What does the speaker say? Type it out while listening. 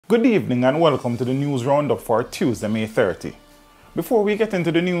Good evening and welcome to the news roundup for Tuesday, May 30. Before we get into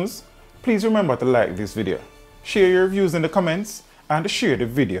the news, please remember to like this video, share your views in the comments, and share the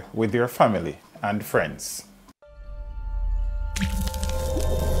video with your family and friends.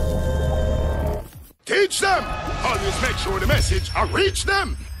 Teach them! Always make sure the message reach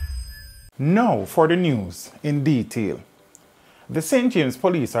them! Now for the news in detail. The St. James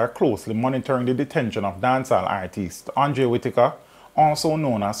police are closely monitoring the detention of dancehall artist Andre Whitaker, also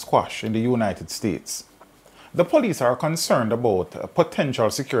known as Squash, in the United States. The police are concerned about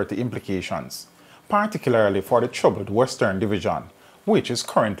potential security implications, particularly for the troubled Western Division, which is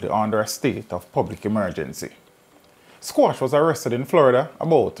currently under a state of public emergency. Squash was arrested in Florida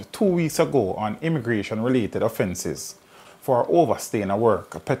about 2 weeks ago on immigration-related offenses for overstaying a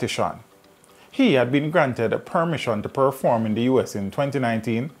work petition. He had been granted permission to perform in the U.S. in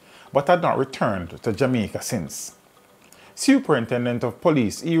 2019, but had not returned to Jamaica since. Superintendent of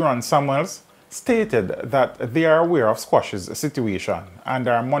Police Aaron Samuels stated that they are aware of Squash's situation and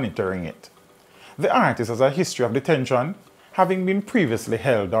are monitoring it. The artist has a history of detention, having been previously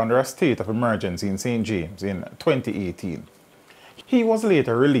held under a state of emergency in St. James in 2018. He was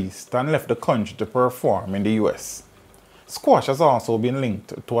later released and left the country to perform in the U.S. Squash has also been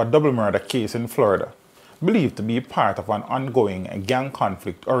linked to a double murder case in Florida, believed to be part of an ongoing gang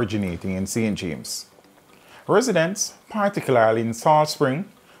conflict originating in St. James. Residents, particularly in Salt Spring,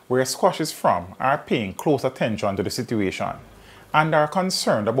 where Squash is from, are paying close attention to the situation and are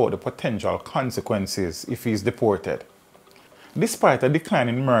concerned about the potential consequences if he is deported. Despite a decline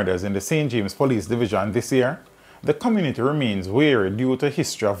in murders in the St. James Police Division this year, the community remains wary due to a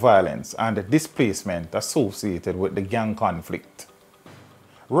history of violence and displacement associated with the gang conflict.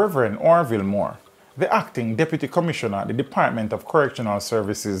 Reverend Orville Moore, the acting Deputy Commissioner at the Department of Correctional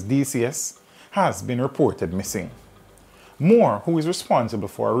Services DCS, has been reported missing. Moore, who is responsible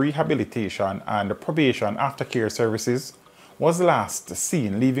for rehabilitation and probation aftercare services, was last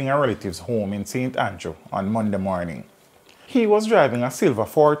seen leaving a relative's home in St. Andrew on Monday morning. He was driving a silver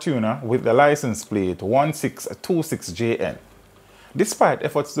Fortuner with the license plate 1626JN. Despite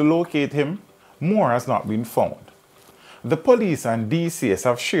efforts to locate him, Moore has not been found. The police and DCS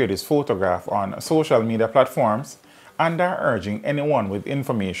have shared his photograph on social media platforms and are urging anyone with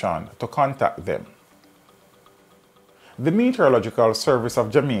information to contact them. The Meteorological Service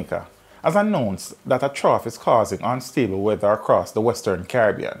of Jamaica has announced that a trough is causing unstable weather across the Western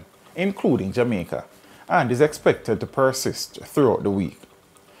Caribbean, including Jamaica, and is expected to persist throughout the week.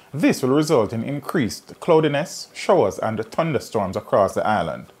 This will result in increased cloudiness, showers, and thunderstorms across the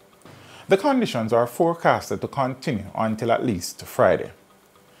island. The conditions are forecasted to continue until at least Friday.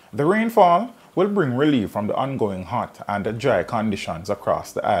 The rainfall will bring relief from the ongoing hot and dry conditions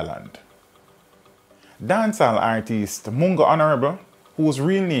across the island. Dancehall artist Munga Honorable, whose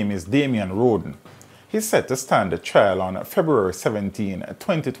real name is Damian Roden, is set to stand trial on February 17,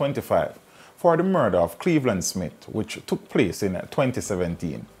 2025 for the murder of Cleveland Smith, which took place in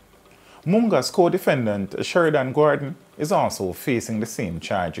 2017. Munga's co-defendant Sheridan Gordon is also facing the same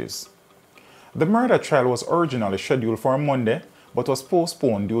charges. The murder trial was originally scheduled for Monday, but was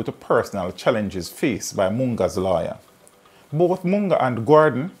postponed due to personal challenges faced by Munga's lawyer. Both Munga and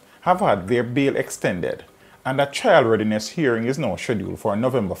Gordon have had their bail extended, and a trial readiness hearing is now scheduled for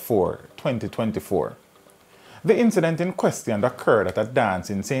November 4, 2024. The incident in question occurred at a dance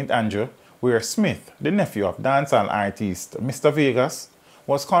in St. Andrew, where Smith, the nephew of dancehall artist Mr. Vegas,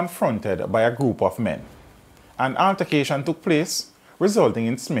 was confronted by a group of men. An altercation took place, resulting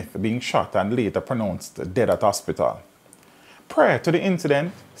in Smith being shot and later pronounced dead at hospital. Prior to the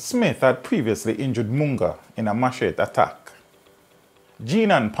incident, Smith had previously injured Munga in a machete attack.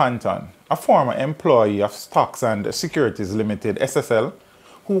 Jeanan Panton, a former employee of Stocks and Securities Limited SSL,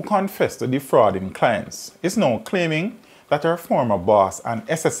 who confessed to defrauding clients, is now claiming that her former boss and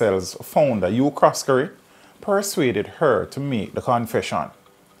SSL's founder Hugh Croskery persuaded her to make the confession.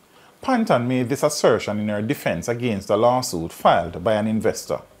 Panton made this assertion in her defense against a lawsuit filed by an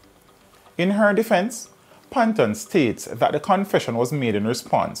investor. In her defense, Panton states that the confession was made in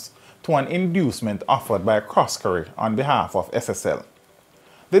response to an inducement offered by Croskery on behalf of SSL.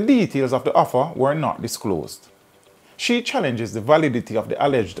 The details of the offer were not disclosed. She challenges the validity of the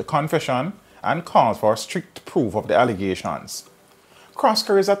alleged confession and calls for strict proof of the allegations.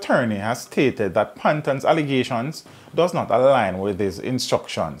 Croskery's attorney has stated that Panton's allegations does not align with his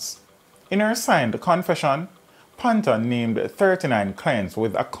instructions. In her signed confession, Panton named 39 clients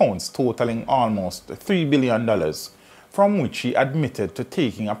with accounts totaling almost $3 billion, from which she admitted to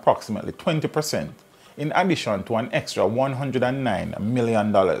taking approximately 20%, in addition to an extra $109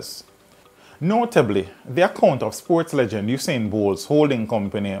 million. Notably, the account of sports legend Usain Bolt's holding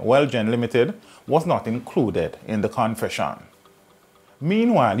company Wellgen Limited was not included in the confession.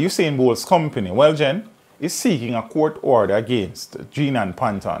 Meanwhile, Usain Bolt's company Wellgen is seeking a court order against Gene and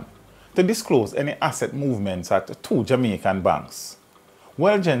Panton to disclose any asset movements at two Jamaican banks.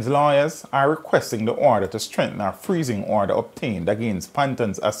 Wellgen's lawyers are requesting the order to strengthen a freezing order obtained against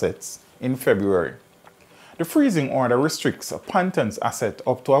Panton's assets in February. The freezing order restricts Panton's asset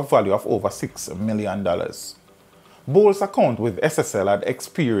up to a value of over $6 million. Bolt's account with SSL had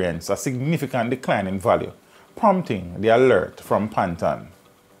experienced a significant decline in value, prompting the alert from Panton.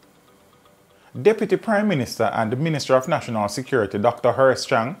 Deputy Prime Minister and Minister of National Security Dr. Horace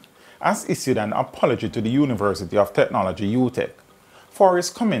Chang has issued an apology to the University of Technology UTech for his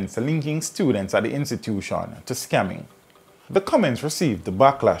comments linking students at the institution to scamming. The comments received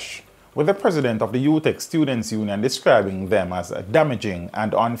backlash, with the president of the UTech Students' Union describing them as damaging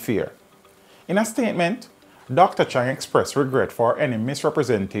and unfair. In a statement, Dr. Chang expressed regret for any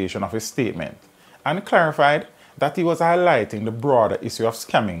misrepresentation of his statement and clarified that he was highlighting the broader issue of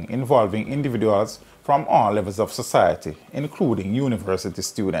scamming involving individuals from all levels of society, including university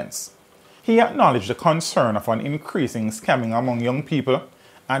students. He acknowledged the concern of an increasing scamming among young people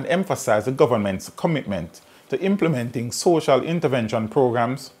and emphasized the government's commitment to implementing social intervention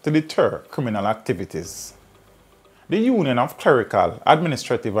programs to deter criminal activities. The Union of Clerical,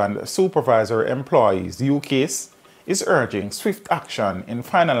 Administrative and Supervisory Employees (UCASE) is urging swift action in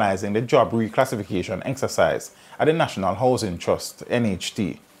finalizing the job reclassification exercise at the National Housing Trust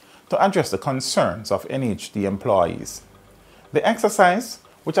 (NHT) to address the concerns of NHT employees. The exercise,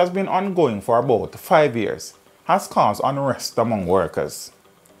 which has been ongoing for about 5 years, has caused unrest among workers.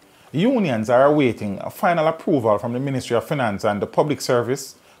 Unions are awaiting a final approval from the Ministry of Finance and the Public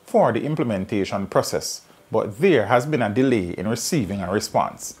Service for the implementation process, but there has been a delay in receiving a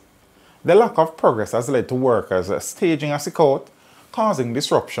response. The lack of progress has led to workers staging a sit-out, causing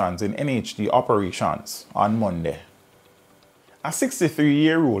disruptions in NHT operations on Monday. A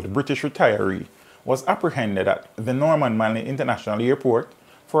 63-year-old British retiree was apprehended at the Norman Manley International Airport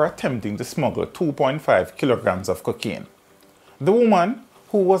for attempting to smuggle 2.5 kilograms of cocaine. The woman,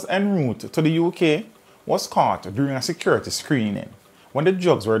 who was en route to the UK, was caught during a security screening when the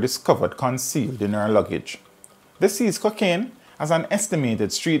drugs were discovered concealed in her luggage. The seized cocaine has an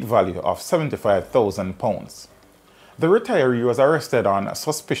estimated street value of £75,000. The retiree was arrested on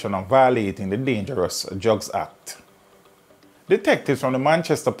suspicion of violating the Dangerous Drugs Act. Detectives from the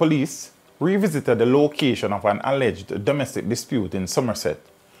Manchester Police revisited the location of an alleged domestic dispute in Somerset,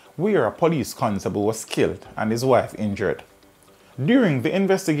 where a police constable was killed and his wife injured. During the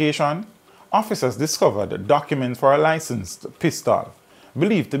investigation, officers discovered documents for a licensed pistol,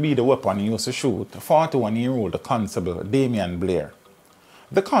 believed to be the weapon used to shoot 41-year-old Constable Damian Blair.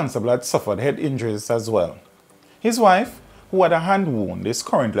 The constable had suffered head injuries as well. His wife, who had a hand wound, is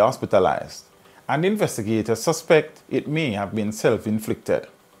currently hospitalized, and investigators suspect it may have been self-inflicted.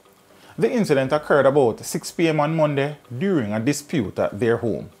 The incident occurred about 6 p.m. on Monday during a dispute at their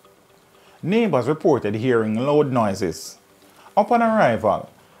home. Neighbors reported hearing loud noises. Upon arrival,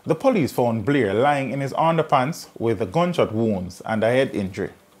 the police found Blair lying in his underpants with gunshot wounds and a head injury.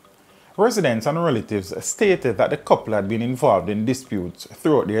 Residents and relatives stated that the couple had been involved in disputes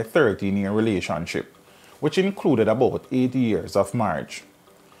throughout their 13-year relationship, which included about 8 years of marriage.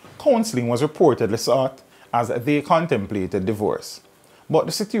 Counseling was reportedly sought as they contemplated divorce, but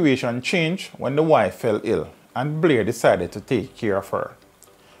the situation changed when the wife fell ill and Blair decided to take care of her.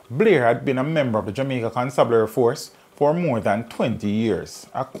 Blair had been a member of the Jamaica Constabulary Force for more than 20 years,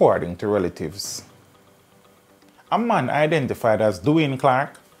 according to relatives. A man identified as Dwayne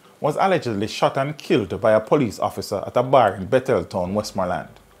Clark was allegedly shot and killed by a police officer at a bar in Betheltown, Westmoreland.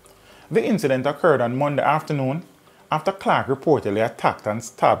 The incident occurred on Monday afternoon after Clark reportedly attacked and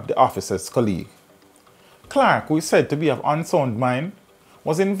stabbed the officer's colleague. Clark, who is said to be of unsound mind,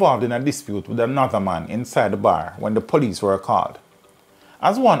 was involved in a dispute with another man inside the bar when the police were called.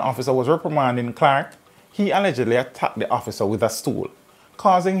 As one officer was reprimanding Clark, he allegedly attacked the officer with a stool,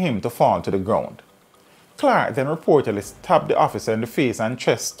 causing him to fall to the ground. Clark then reportedly stabbed the officer in the face and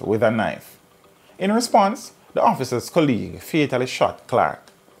chest with a knife. In response, the officer's colleague fatally shot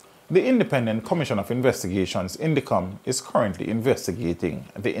Clark. The Independent Commission of Investigations, INDECOM, is currently investigating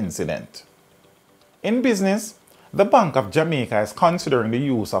the incident. In business, the Bank of Jamaica is considering the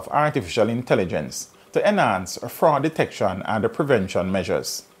use of artificial intelligence to enhance fraud detection and prevention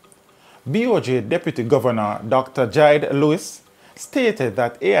measures. BOJ Deputy Governor Dr. Jide Lewis stated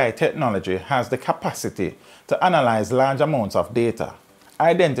that AI technology has the capacity to analyze large amounts of data,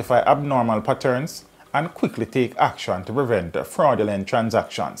 identify abnormal patterns, and quickly take action to prevent fraudulent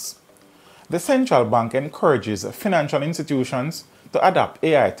transactions. The central bank encourages financial institutions to adopt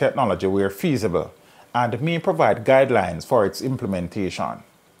AI technology where feasible and may provide guidelines for its implementation.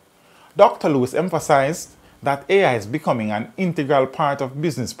 Dr. Lewis emphasized that AI is becoming an integral part of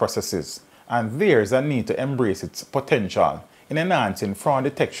business processes, and there is a need to embrace its potential in enhancing fraud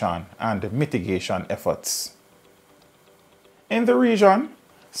detection and mitigation efforts. In the region,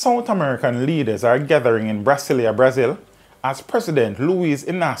 South American leaders are gathering in Brasilia, Brazil, as President Luiz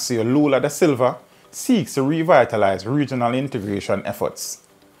Inácio Lula da Silva seeks to revitalize regional integration efforts.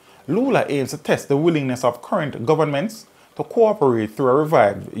 Lula aims to test the willingness of current governments to cooperate through a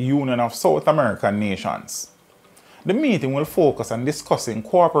revived Union of South American nations. The meeting will focus on discussing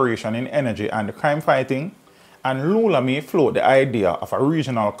cooperation in energy and crime fighting, and Lula may float the idea of a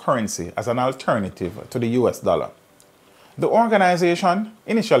regional currency as an alternative to the US dollar. The organization,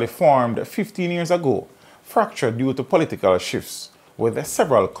 initially formed 15 years ago, fractured due to political shifts, with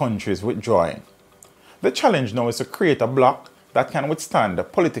several countries withdrawing. The challenge now is to create a bloc that can withstand the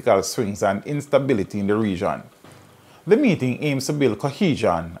political swings and instability in the region. The meeting aims to build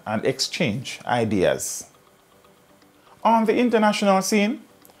cohesion and exchange ideas. On the international scene,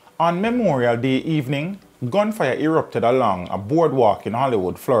 on Memorial Day evening, gunfire erupted along a boardwalk in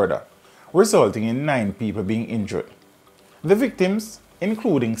Hollywood, Florida, resulting in 9 people being injured. The victims,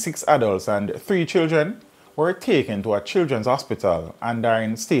 including 6 adults and 3 children, were taken to a children's hospital and are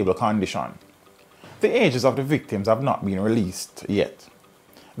in stable condition. The ages of the victims have not been released yet.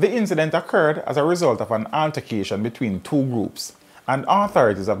 The incident occurred as a result of an altercation between 2 groups, and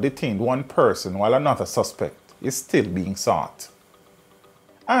authorities have detained 1 person while another suspect is still being sought.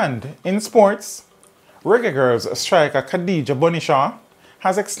 And in sports, Reggae Girls striker Khadija Bonishaw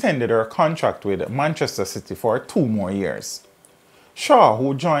has extended her contract with Manchester City for 2 more years. Shaw,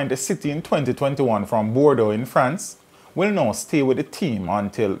 who joined the City in 2021 from Bordeaux in France, will now stay with the team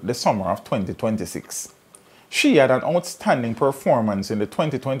until the summer of 2026. She had an outstanding performance in the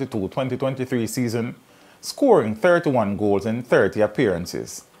 2022-2023 season, scoring 31 goals in 30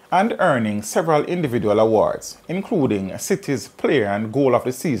 appearances and earning several individual awards, including City's Player and Goal of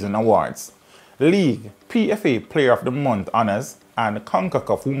the Season awards, League PFA Player of the Month honors, and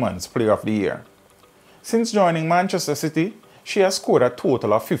CONCACAF Women's Player of the Year. Since joining Manchester City, she has scored a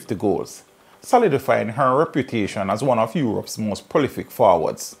total of 50 goals, solidifying her reputation as one of Europe's most prolific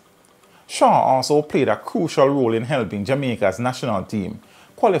forwards. Shaw also played a crucial role in helping Jamaica's national team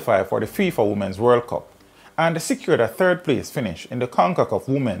qualify for the FIFA Women's World Cup and secured a 3rd place finish in the CONCACAF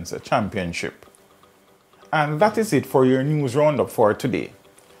Women's Championship. And that is it for your news roundup for today.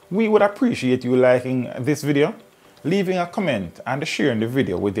 We would appreciate you liking this video, leaving a comment and sharing the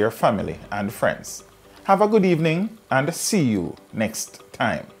video with your family and friends. Have a good evening and see you next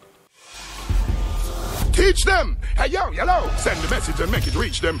time. Teach them! Hey, yo, hello! Send the message and make it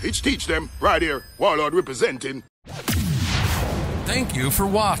reach them. It's teach them. Right here, Warlord representing. Thank you for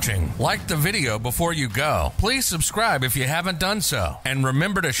watching. Like the video before you go. Please subscribe if you haven't done so. And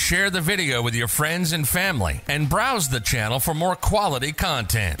remember to share the video with your friends and family. And browse the channel for more quality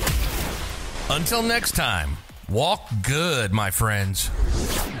content. Until next time, walk good, my friends.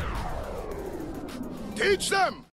 Teach them!